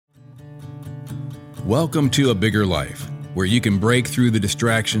Welcome to A Bigger Life, where you can break through the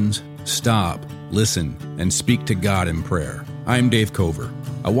distractions, stop, listen, and speak to God in prayer. I'm Dave Cover.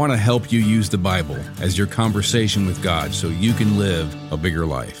 I want to help you use the Bible as your conversation with God so you can live a bigger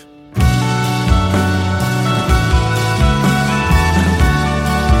life.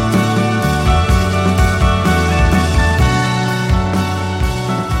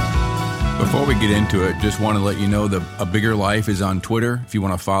 Before we get into it, just want to let you know that A Bigger Life is on Twitter. If you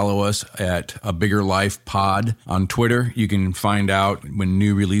want to follow us at A Bigger Life Pod on Twitter, you can find out when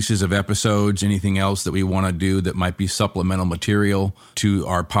new releases of episodes, anything else that we want to do that might be supplemental material to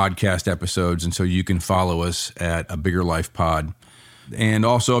our podcast episodes. And so you can follow us at A Bigger Life Pod. And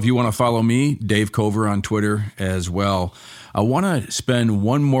also, if you want to follow me, Dave Cover on Twitter as well. I want to spend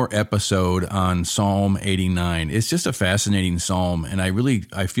one more episode on Psalm 89. It's just a fascinating psalm, and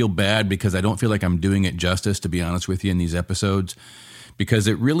I feel bad because I don't feel like I'm doing it justice, to be honest with you, in these episodes, because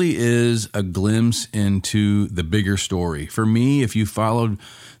it really is a glimpse into the bigger story. For me, if you followed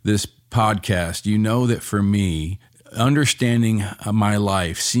this podcast, you know that for me, understanding my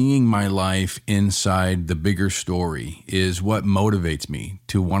life, seeing my life inside the bigger story is what motivates me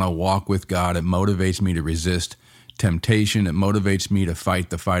to want to walk with God. It motivates me to resist temptation. It motivates me to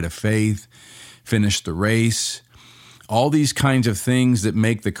fight the fight of faith, finish the race. All these kinds of things that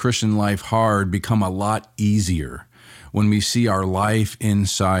make the Christian life hard become a lot easier when we see our life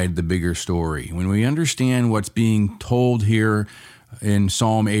inside the bigger story. When we understand what's being told here in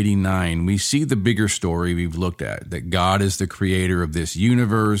Psalm 89, we see the bigger story we've looked at, that God is the creator of this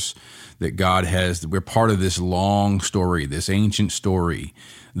universe, that we're part of this long story, this ancient story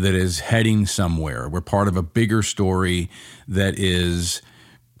that is heading somewhere. We're part of a bigger story that is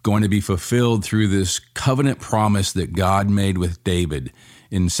going to be fulfilled through this covenant promise that God made with David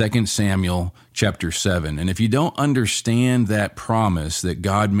in 2 Samuel chapter 7. And if you don't understand that promise that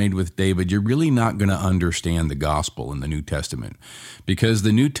God made with David, you're really not going to understand the gospel in the New Testament, because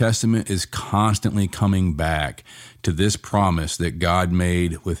the New Testament is constantly coming back to this promise that God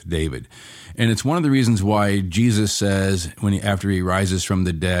made with David. And it's one of the reasons why Jesus says, after he rises from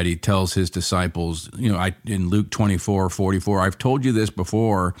the dead, he tells his disciples, in Luke 24:44, I've told you this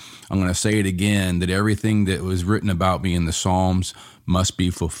before, I'm going to say it again, that everything that was written about me in the Psalms must be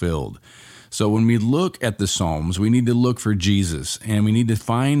fulfilled. So when we look at the Psalms, we need to look for Jesus, and we need to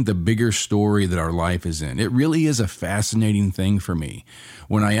find the bigger story that our life is in. It really is a fascinating thing for me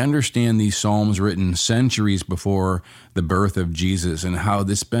when I understand these Psalms written centuries before the birth of Jesus, and how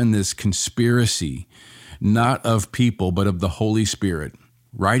there's been this conspiracy, not of people, but of the Holy Spirit,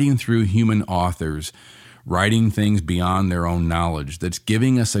 writing through human authors, writing things beyond their own knowledge, that's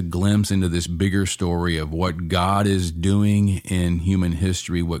giving us a glimpse into this bigger story of what God is doing in human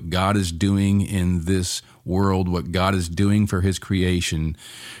history, what God is doing in this world, what God is doing for his creation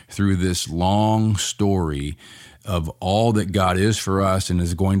through this long story of all that God is for us and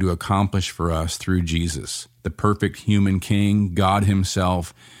is going to accomplish for us through Jesus, the perfect human king, God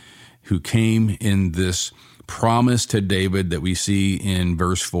himself, who came in this promise to David that we see in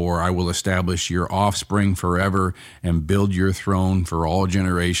verse 4, I will establish your offspring forever and build your throne for all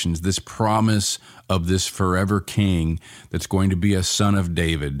generations. This promise of this forever king that's going to be a son of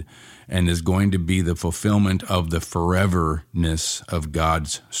David and is going to be the fulfillment of the foreverness of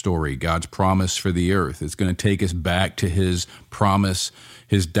God's story, God's promise for the earth. It's going to take us back to his promise,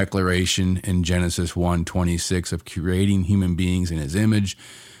 his declaration in Genesis 1:26 of creating human beings in his image,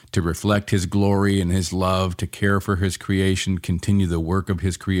 to reflect his glory and his love, to care for his creation, continue the work of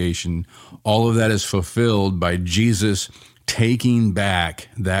his creation. All of that is fulfilled by Jesus taking back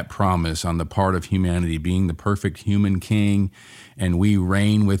that promise on the part of humanity, being the perfect human king, and we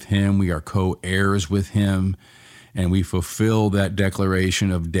reign with him. We are co-heirs with him, and we fulfill that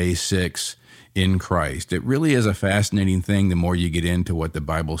declaration of day 6 in Christ. It really is a fascinating thing the more you get into what the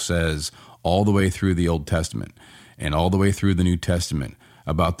Bible says all the way through the Old Testament and all the way through the New Testament,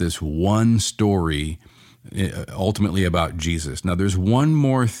 about this one story, ultimately about Jesus. Now, there's one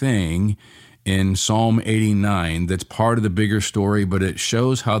more thing in Psalm 89 that's part of the bigger story, but it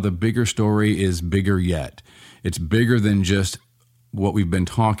shows how the bigger story is bigger yet. It's bigger than just what we've been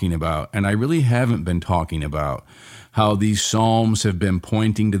talking about, and I really haven't been talking about how these Psalms have been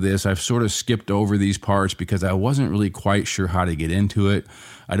pointing to this. I've sort of skipped over these parts because I wasn't really quite sure how to get into it.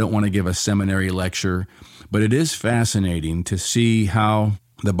 I don't want to give a seminary lecture, but it is fascinating to see how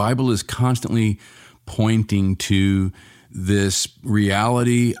the Bible is constantly pointing to this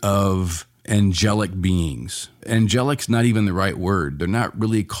reality of angelic beings. Angelic's not even the right word. They're not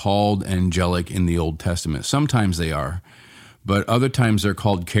really called angelic in the Old Testament. Sometimes they are, but other times they're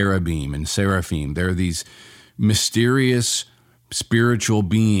called cherubim and seraphim. They're these mysterious spiritual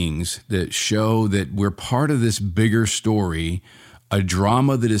beings that show that we're part of this bigger story, a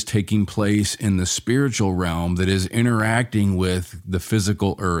drama that is taking place in the spiritual realm that is interacting with the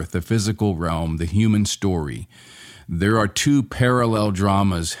physical earth, the physical realm, the human story. There are two parallel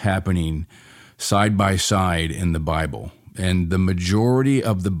dramas happening side by side in the Bible. And the majority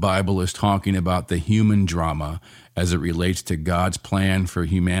of the Bible is talking about the human drama as it relates to God's plan for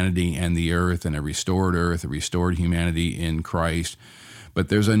humanity and the earth, and a restored humanity in Christ. But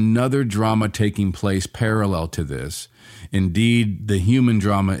there's another drama taking place parallel to this. Indeed, the human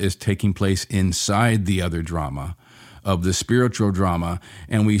drama is taking place inside the other drama of the spiritual drama,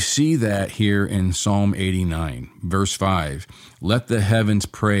 and we see that here in Psalm 89, verse 5. Let the heavens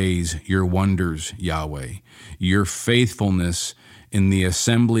praise your wonders, Yahweh, your faithfulness in the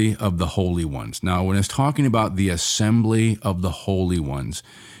assembly of the holy ones. Now, when it's talking about the assembly of the holy ones,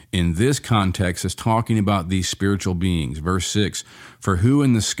 in this context, it's talking about these spiritual beings. Verse 6, for who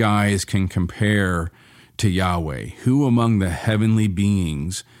in the skies can compare to Yahweh? Who among the heavenly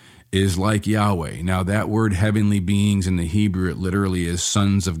beings is like Yahweh? Now, that word heavenly beings in the Hebrew, it literally is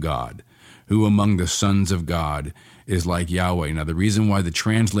sons of God. Who among the sons of God is like Yahweh? Now, the reason why the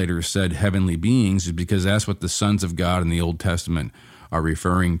translators said heavenly beings is because that's what the sons of God in the Old Testament are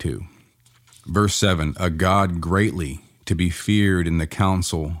referring to. Verse 7, a God greatly to be feared in the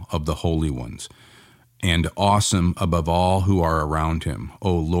council of the holy ones, and awesome above all who are around him,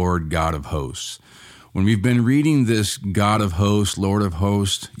 O Lord God of hosts. When we've been reading this God of hosts, Lord of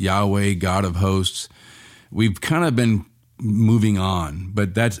hosts, Yahweh, God of hosts, we've kind of been moving on,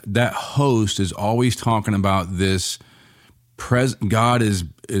 but that host is always talking about this. God is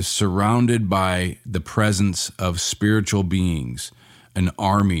surrounded by the presence of spiritual beings, an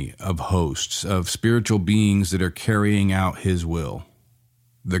army of hosts, of spiritual beings that are carrying out his will.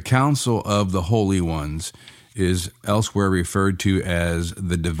 The council of the holy ones is elsewhere referred to as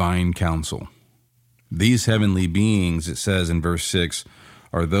the divine council. These heavenly beings, it says in verse 6,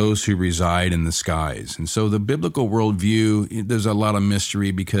 are those who reside in the skies. And so the biblical worldview, there's a lot of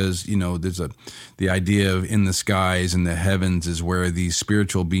mystery because, there's the idea of in the skies and the heavens is where these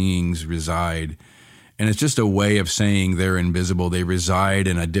spiritual beings reside. And it's just a way of saying they're invisible. They reside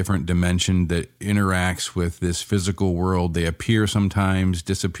in a different dimension that interacts with this physical world. They appear sometimes,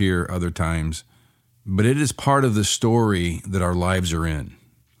 disappear other times. But it is part of the story that our lives are in.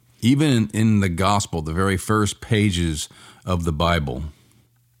 Even in the gospel, the very first pages of the Bible,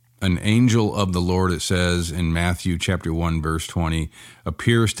 an angel of the Lord, it says in Matthew chapter 1, verse 20,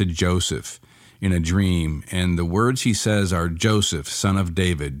 appears to Joseph in a dream. And the words he says are, Joseph, son of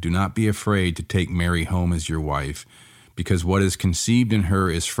David, do not be afraid to take Mary home as your wife, because what is conceived in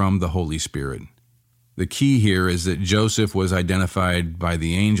her is from the Holy Spirit. The key here is that Joseph was identified by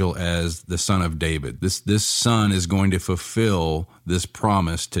the angel as the son of David. This son is going to fulfill this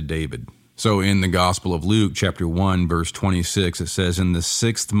promise to David. So in the Gospel of Luke, chapter 1, verse 26, it says, in the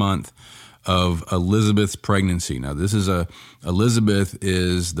 6th month of Elizabeth's pregnancy. Now, Elizabeth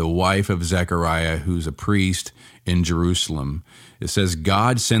is the wife of Zechariah, who's a priest in Jerusalem. It says,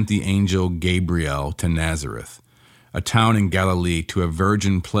 God sent the angel Gabriel to Nazareth, a town in Galilee, to a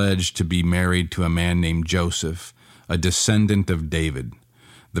virgin pledged to be married to a man named Joseph, a descendant of David.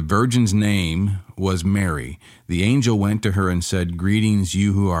 The virgin's name was Mary. The angel went to her and said, greetings,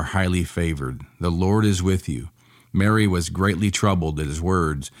 you who are highly favored. The Lord is with you. Mary was greatly troubled at his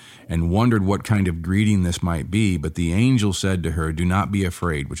words and wondered what kind of greeting this might be. But the angel said to her, do not be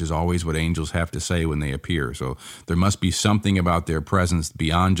afraid, which is always what angels have to say when they appear. So there must be something about their presence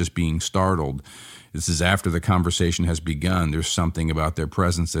beyond just being startled. This is after the conversation has begun. There's something about their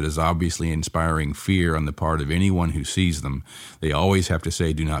presence that is obviously inspiring fear on the part of anyone who sees them. They always have to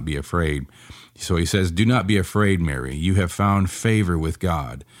say, do not be afraid. So he says, do not be afraid, Mary. You have found favor with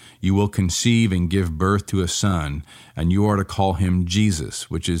God. You will conceive and give birth to a son, and you are to call him Jesus,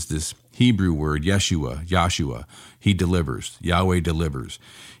 which is this Hebrew word, Yeshua. He delivers. Yahweh delivers.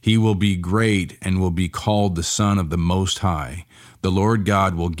 He will be great and will be called the Son of the Most High. The Lord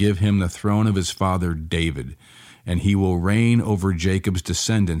God will give him the throne of his father David, and he will reign over Jacob's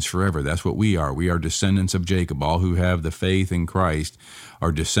descendants forever. That's what we are. We are descendants of Jacob. All who have the faith in Christ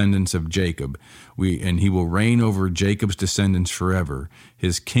are descendants of Jacob. And he will reign over Jacob's descendants forever.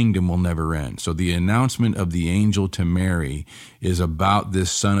 His kingdom will never end. So the announcement of the angel to Mary is about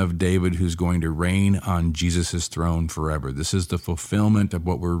this son of David who's going to reign on Jesus' throne forever. This is the fulfillment of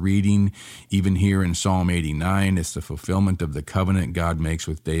what we're reading even here in Psalm 89. It's the fulfillment of the covenant God makes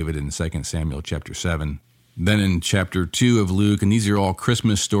with David in 2 Samuel chapter 7. Then in chapter 2 of Luke, and these are all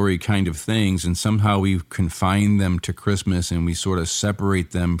Christmas story kind of things, and somehow we confine them to Christmas and we sort of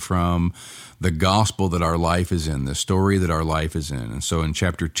separate them from the gospel that our life is in, the story that our life is in. And so in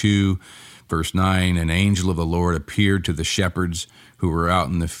chapter 2, verse 9, an angel of the Lord appeared to the shepherds who were out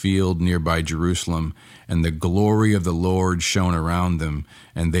in the field nearby Jerusalem, and the glory of the Lord shone around them,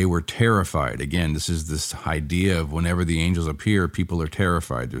 and they were terrified. Again, this is this idea of whenever the angels appear, people are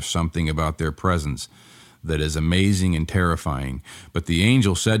terrified. There's something about their presence that is amazing and terrifying. But the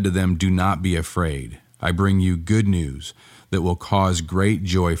angel said to them, "Do not be afraid. I bring you good news that will cause great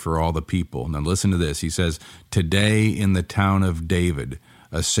joy for all the people." Now listen to this. He says, "Today in the town of David,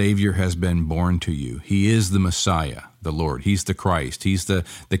 a Savior has been born to you. He is the Messiah, the Lord. He's the Christ. He's the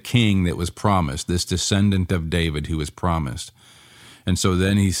King that was promised, this descendant of David who was promised." And so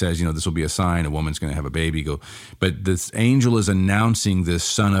then he says, this will be a sign, a woman's going to have a baby. But this angel is announcing this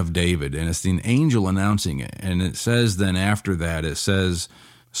son of David, and it's the angel announcing it. And it says then after that, it says,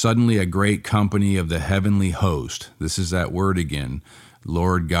 "Suddenly a great company of the heavenly host," this is that word again,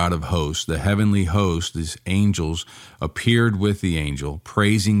 Lord God of hosts, the heavenly host, these angels, appeared with the angel,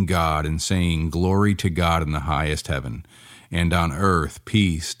 praising God and saying, "Glory to God in the highest heaven, and on earth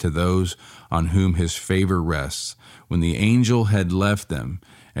peace to those on whom his favor rests." When the angel had left them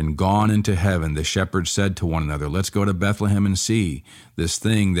and gone into heaven, the shepherds said to one another, "Let's go to Bethlehem and see this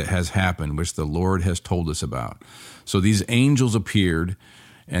thing that has happened, which the Lord has told us about." So these angels appeared,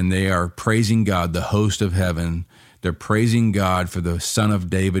 and they are praising God, the host of heaven. They're praising God for the Son of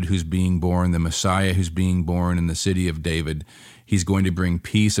David who's being born, the Messiah who's being born in the city of David. He's going to bring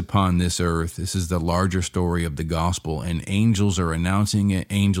peace upon this earth. This is the larger story of the gospel, and angels are announcing it.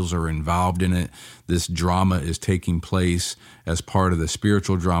 Angels are involved in it. This drama is taking place as part of the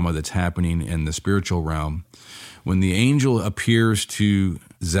spiritual drama that's happening in the spiritual realm. When the angel appears to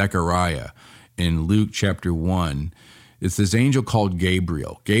Zechariah in Luke chapter 1, it's this angel called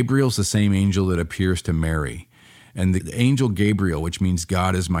Gabriel. Gabriel's the same angel that appears to Mary. And the angel Gabriel, which means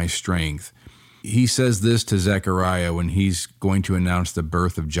God is my strength, he says this to Zechariah when he's going to announce the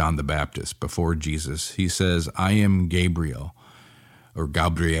birth of John the Baptist before Jesus. He says, "I am Gabriel," or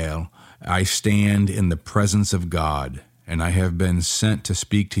Gabriel. "I stand in the presence of God, and I have been sent to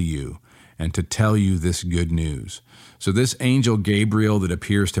speak to you and to tell you this good news." So this angel Gabriel that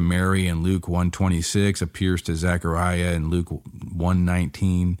appears to Mary in Luke 1:26 appears to Zechariah in Luke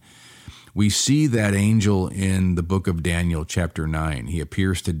 1:19. We see that angel in the book of Daniel, chapter 9. He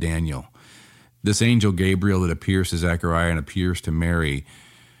appears to Daniel. This angel Gabriel that appears to Zechariah and appears to Mary,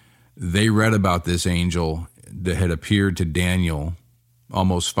 they read about this angel that had appeared to Daniel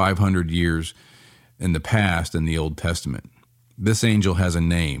almost 500 years in the past in the Old Testament. This angel has a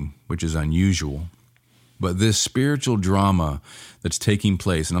name, which is unusual. But this spiritual drama that's taking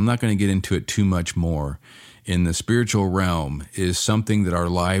place, and I'm not going to get into it too much more, in the spiritual realm is something that our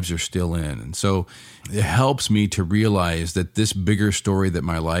lives are still in. And so it helps me to realize that this bigger story that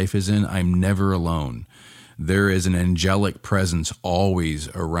my life is in, I'm never alone. There is an angelic presence always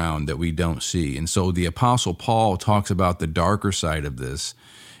around that we don't see. And so the Apostle Paul talks about the darker side of this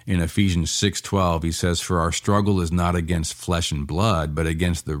in Ephesians 6:12. He says, "For our struggle is not against flesh and blood, but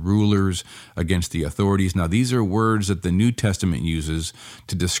against the rulers, against the authorities." Now, these are words that the New Testament uses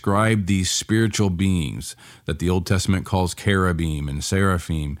to describe these spiritual beings that the Old Testament calls cherubim and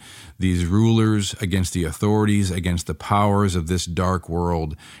seraphim. These rulers against the authorities, against the powers of this dark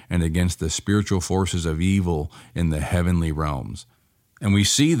world, and against the spiritual forces of evil in the heavenly realms. And we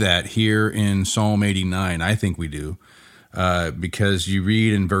see that here in Psalm 89. I think we do. Because you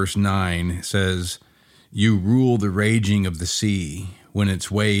read in verse 9, it says, "You rule the raging of the sea. When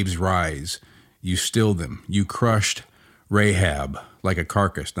its waves rise, you still them. You crushed Rahab like a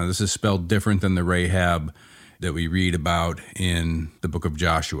carcass." Now, this is spelled different than the Rahab that we read about in the book of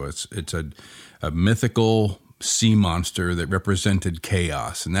Joshua. It's a mythical sea monster that represented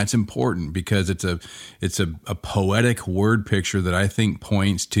chaos. And that's important because it's a poetic word picture that I think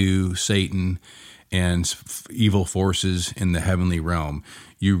points to Satan and evil forces in the heavenly realm.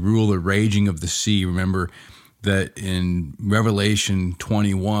 You rule the raging of the sea. Remember that in Revelation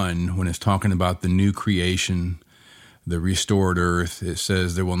 21, when it's talking about the new creation, the restored earth, it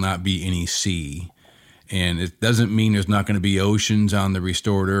says there will not be any sea. And it doesn't mean there's not going to be oceans on the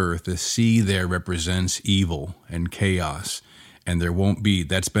restored earth. The sea there represents evil and chaos. And there won't be.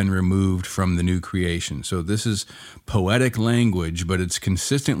 That's been removed from the new creation. So this is poetic language, but it's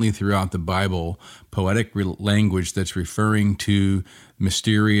consistently throughout the Bible, poetic language that's referring to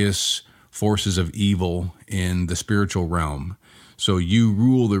mysterious forces of evil in the spiritual realm. So you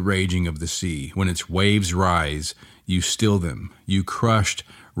rule the raging of the sea. When its waves rise, you still them. You crushed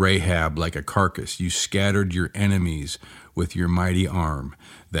Rahab like a carcass. You scattered your enemies with your mighty arm.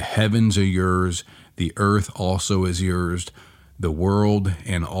 The heavens are yours. The earth also is yours. The world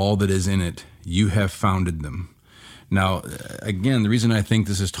and all that is in it, you have founded them. Now, again, the reason I think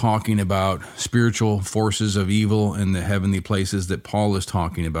this is talking about spiritual forces of evil in the heavenly places that Paul is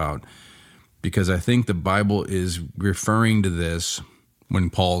talking about, because I think the Bible is referring to this when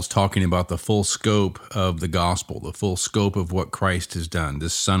Paul's talking about the full scope of the gospel, the full scope of what Christ has done,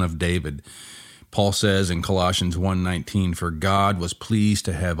 this Son of David. Paul says in Colossians 1:19, "For God was pleased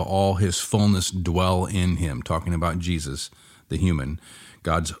to have all his fullness dwell in him," talking about Jesus, the human.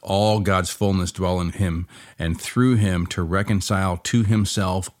 All God's fullness dwell in him, and through him to reconcile to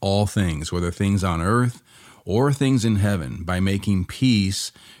himself all things, whether things on earth or things in heaven, by making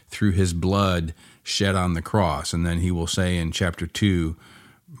peace through his blood shed on the cross. And then he will say in chapter 2,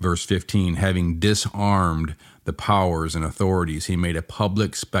 verse 15, having disarmed the powers and authorities, he made a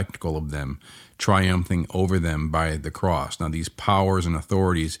public spectacle of them, triumphing over them by the cross. Now, these powers and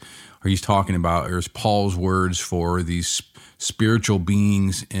authorities, he's talking about, there's Paul's words for these spiritual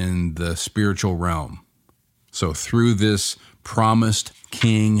beings in the spiritual realm. So through this promised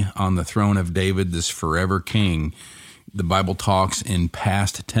king on the throne of David, this forever king, the Bible talks in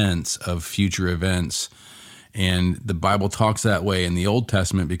past tense of future events. And the Bible talks that way in the Old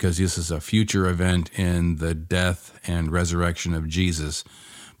Testament because this is a future event in the death and resurrection of Jesus.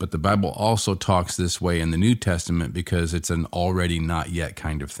 But the Bible also talks this way in the New Testament because it's an already not yet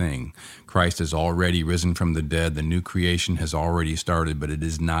kind of thing. Christ has already risen from the dead. The new creation has already started, but it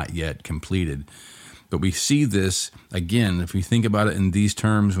is not yet completed. But we see this, again, if we think about it in these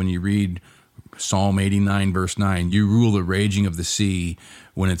terms, when you read Psalm 89, verse 9, you rule the raging of the sea.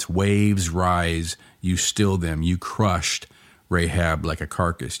 When its waves rise, you still them. You crushed Rahab like a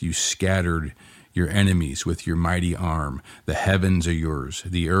carcass. You scattered your enemies with your mighty arm. The heavens are yours.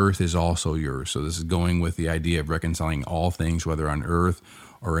 The earth is also yours. So this is going with the idea of reconciling all things, whether on earth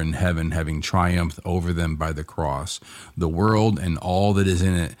or in heaven, having triumphed over them by the cross. The world and all that is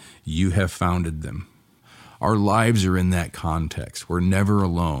in it, you have founded them. Our lives are in that context. We're never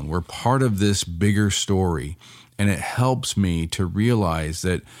alone. We're part of this bigger story. And it helps me to realize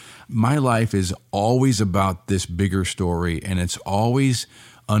that my life is always about this bigger story, and it's always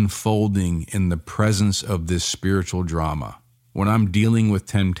unfolding in the presence of this spiritual drama. When I'm dealing with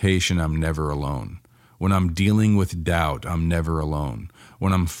temptation, I'm never alone. When I'm dealing with doubt, I'm never alone.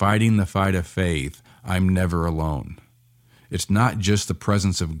 When I'm fighting the fight of faith, I'm never alone. It's not just the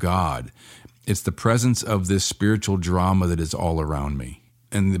presence of God. It's the presence of this spiritual drama that is all around me.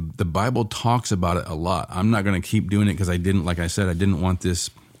 And the Bible talks about it a lot. I'm not going to keep doing it because I didn't want this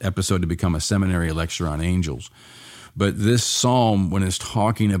episode to become a seminary lecture on angels. But this psalm, when it's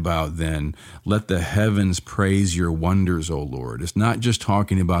talking about then, let the heavens praise your wonders, O Lord, it's not just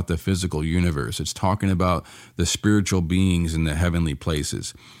talking about the physical universe. It's talking about the spiritual beings in the heavenly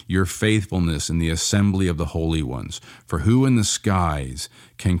places, your faithfulness in the assembly of the holy ones. For who in the skies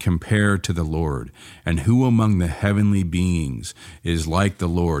can compare to the Lord? And who among the heavenly beings is like the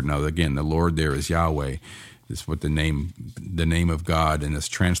Lord? Now, again, the Lord there is Yahweh. It's what the name of God, and it's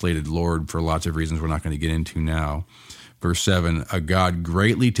translated Lord for lots of reasons we're not going to get into now. Verse 7, a God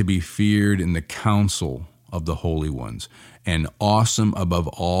greatly to be feared in the council of the holy ones, and awesome above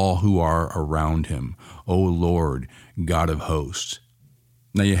all who are around him, O Lord, God of hosts.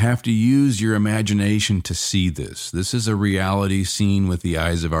 Now you have to use your imagination to see this. This is a reality seen with the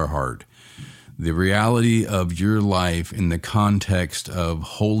eyes of our heart. The reality of your life in the context of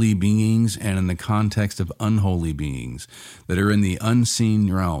holy beings and in the context of unholy beings that are in the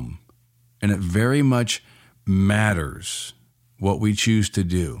unseen realm. And it very much matters what we choose to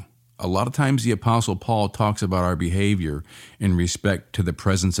do. A lot of times the Apostle Paul talks about our behavior in respect to the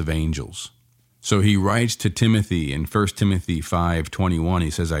presence of angels. So he writes to Timothy in 1 Timothy 5:21,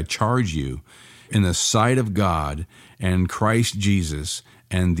 he says, I charge you in the sight of God and Christ Jesus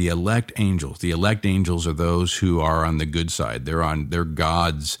and the elect angels. The elect angels are those who are on the good side. They're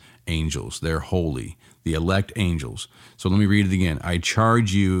God's angels. They're holy. The elect angels. So let me read it again. I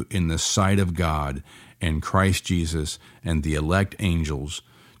charge you in the sight of God and Christ Jesus and the elect angels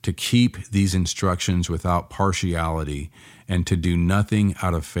to keep these instructions without partiality and to do nothing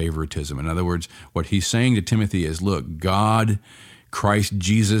out of favoritism. In other words, what he's saying to Timothy is, look, God, Christ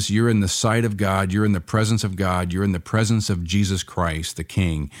Jesus, you're in the sight of God, you're in the presence of God, you're in the presence of Jesus Christ, the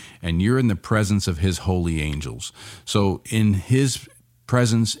King, and you're in the presence of his holy angels. So in his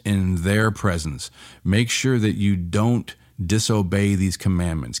presence, in their presence, make sure that you don't disobey these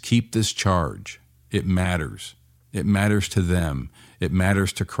commandments. Keep this charge. It matters. It matters to them. It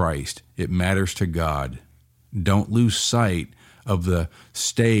matters to Christ. It matters to God. Don't lose sight of the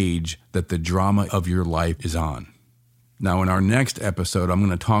stage that the drama of your life is on. Now, in our next episode, I'm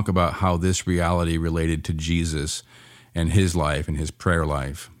going to talk about how this reality related to Jesus and his life and his prayer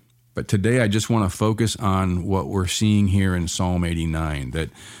life. But today I just want to focus on what we're seeing here in Psalm 89,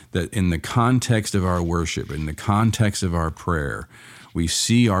 that in the context of our worship, in the context of our prayer, we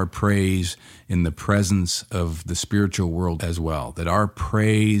see our praise in the presence of the spiritual world as well, that our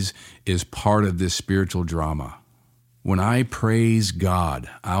praise is part of this spiritual drama. When I praise God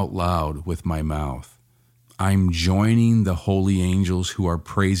out loud with my mouth, I'm joining the holy angels who are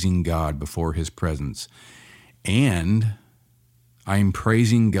praising God before his presence, and I'm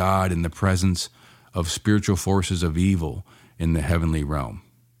praising God in the presence of spiritual forces of evil in the heavenly realm.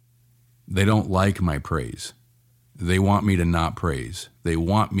 They don't like my praise. They want me to not praise. They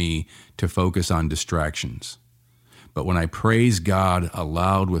want me to focus on distractions. But when I praise God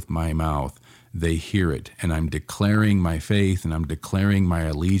aloud with my mouth, they hear it, and I'm declaring my faith, and I'm declaring my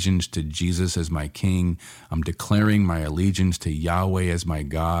allegiance to Jesus as my King. I'm declaring my allegiance to Yahweh as my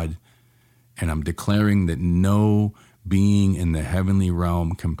God, and I'm declaring that no being in the heavenly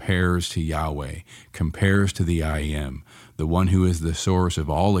realm compares to Yahweh, compares to the I Am, the one who is the source of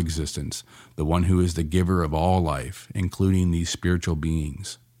all existence, the one who is the giver of all life, including these spiritual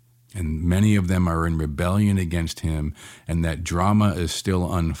beings. And many of them are in rebellion against him, and that drama is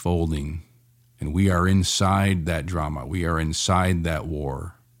still unfolding. And we are inside that drama. We are inside that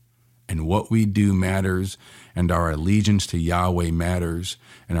war. And what we do matters, and our allegiance to Yahweh matters,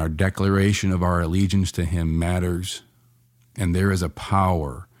 and our declaration of our allegiance to him matters. And there is a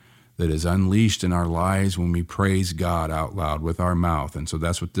power that is unleashed in our lives when we praise God out loud with our mouth. And so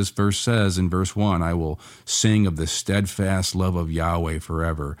that's what this verse says in verse 1. I will sing of the steadfast love of Yahweh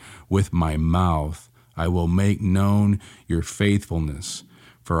forever. With my mouth I will make known your faithfulness.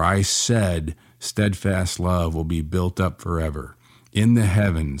 For I said, steadfast love will be built up forever. In the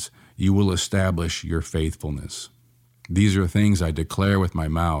heavens you will establish your faithfulness. These are things I declare with my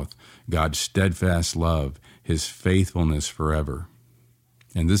mouth, God's steadfast love, his faithfulness forever.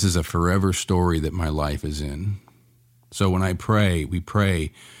 And this is a forever story that my life is in. So when I pray, we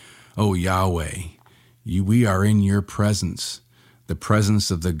pray, oh Yahweh, we are in your presence, the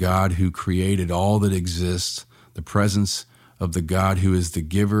presence of the God who created all that exists, the presence of the God who is the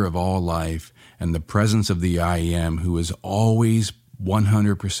giver of all life, and the presence of the I Am who is always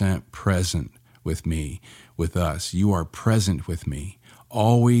 100% present with me, with us. You are present with me,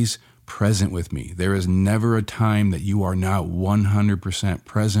 always present with me. There is never a time that you are not 100%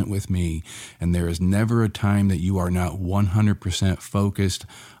 present with me, and there is never a time that you are not 100% focused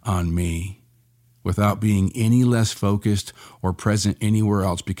on me, without being any less focused or present anywhere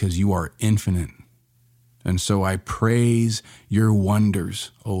else, because you are infinite. And so I praise your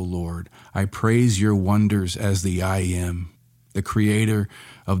wonders, O Lord. I praise your wonders as the I Am, the creator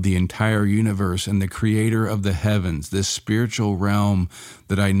of the entire universe and the creator of the heavens, this spiritual realm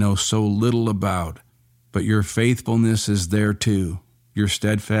that I know so little about. But your faithfulness is there too. Your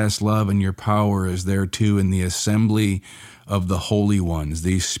steadfast love and your power is there too in the assembly of the holy ones,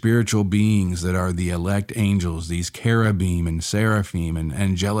 these spiritual beings that are the elect angels, these cherubim and seraphim and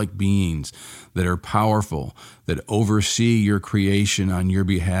angelic beings that are powerful, that oversee your creation on your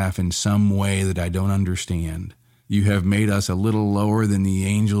behalf in some way that I don't understand. You have made us a little lower than the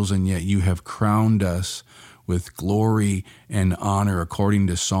angels, and yet you have crowned us with glory and honor, according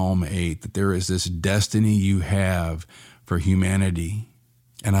to Psalm 8, that there is this destiny you have for humanity.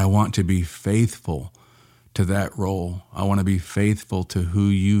 And I want to be faithful to that role. I want to be faithful to who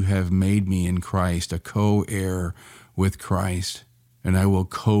you have made me in Christ, a co-heir with Christ. And I will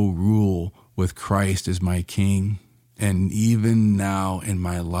co-rule with Christ as my King. And even now in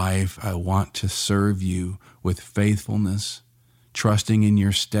my life, I want to serve you with faithfulness, trusting in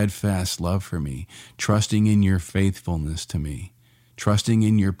your steadfast love for me, trusting in your faithfulness to me, trusting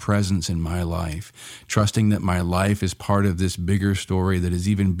in your presence in my life, trusting that my life is part of this bigger story that is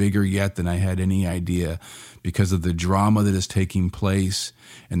even bigger yet than I had any idea, because of the drama that is taking place,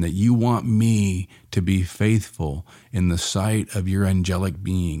 and that you want me to be faithful in the sight of your angelic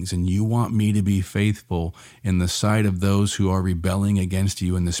beings, and you want me to be faithful in the sight of those who are rebelling against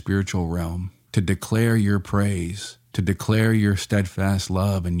you in the spiritual realm, to declare your praise, to declare your steadfast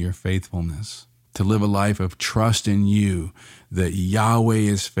love and your faithfulness, to live a life of trust in you, that Yahweh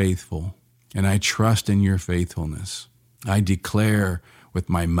is faithful, and I trust in your faithfulness. I declare with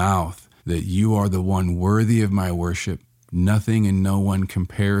my mouth that you are the one worthy of my worship. Nothing and no one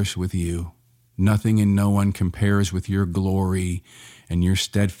compares with you. Nothing and no one compares with your glory and your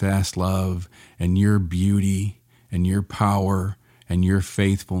steadfast love and your beauty and your power and your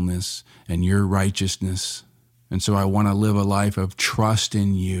faithfulness and your righteousness. And so I want to live a life of trust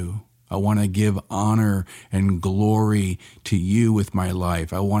in you. I want to give honor and glory to you with my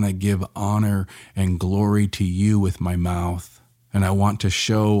life. I want to give honor and glory to you with my mouth. And I want to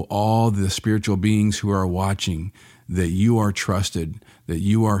show all the spiritual beings who are watching that you are trusted, that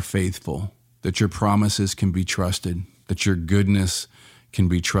you are faithful, that your promises can be trusted, that your goodness can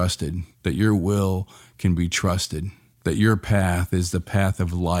be trusted, that your will can be trusted, that your path is the path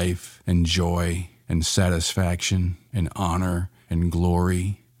of life and joy and satisfaction and honor and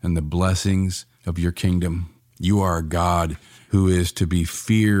glory and the blessings of your kingdom. You are a God who is to be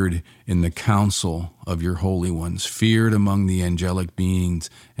feared in the council of your holy ones, feared among the angelic beings,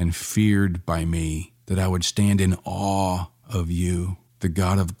 and feared by me, that I would stand in awe of you, the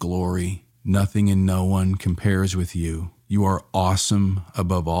God of glory. Nothing and no one compares with you. You are awesome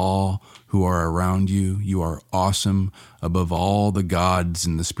above all who are around you. You are awesome above all the gods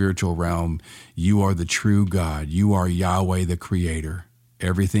in the spiritual realm. You are the true God. You are Yahweh the Creator.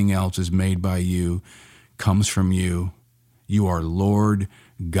 Everything else is made by you, comes from you. You are Lord,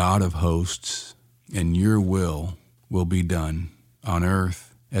 God of hosts, and your will be done on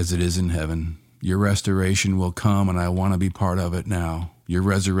earth as it is in heaven. Your restoration will come, and I want to be part of it now. Your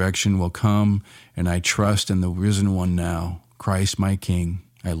resurrection will come, and I trust in the risen one now, Christ my King.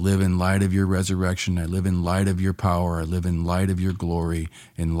 I live in light of your resurrection. I live in light of your power. I live in light of your glory,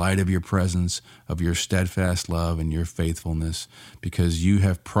 in light of your presence, of your steadfast love and your faithfulness, because you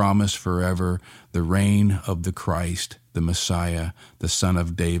have promised forever the reign of the Christ, the Messiah, the Son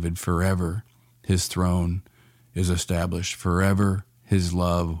of David. Forever his throne is established. Forever his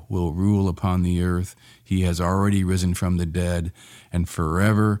love will rule upon the earth. He has already risen from the dead, and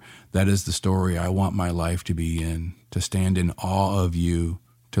forever that is the story I want my life to be in, to stand in awe of you,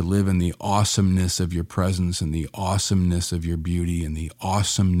 to live in the awesomeness of your presence and the awesomeness of your beauty and the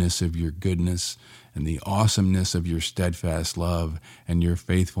awesomeness of your goodness and the awesomeness of your steadfast love and your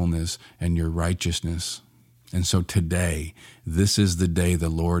faithfulness and your righteousness. And so today, this is the day the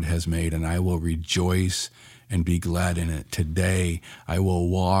Lord has made, and I will rejoice and be glad in it. Today, I will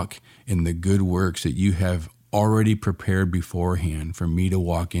walk in the good works that you have already prepared beforehand for me to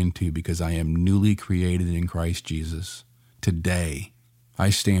walk into, because I am newly created in Christ Jesus. Today, I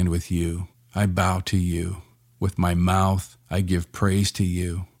stand with you. I bow to you. With my mouth, I give praise to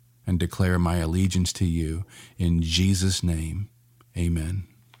you and declare my allegiance to you. In Jesus' name, amen.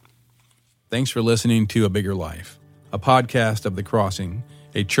 Thanks for listening to A Bigger Life, a podcast of The Crossing,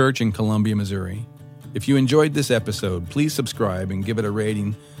 a church in Columbia, Missouri. If you enjoyed this episode, please subscribe and give it a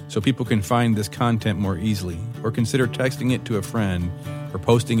rating so people can find this content more easily, or consider texting it to a friend or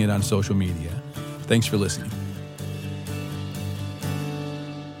posting it on social media. Thanks for listening.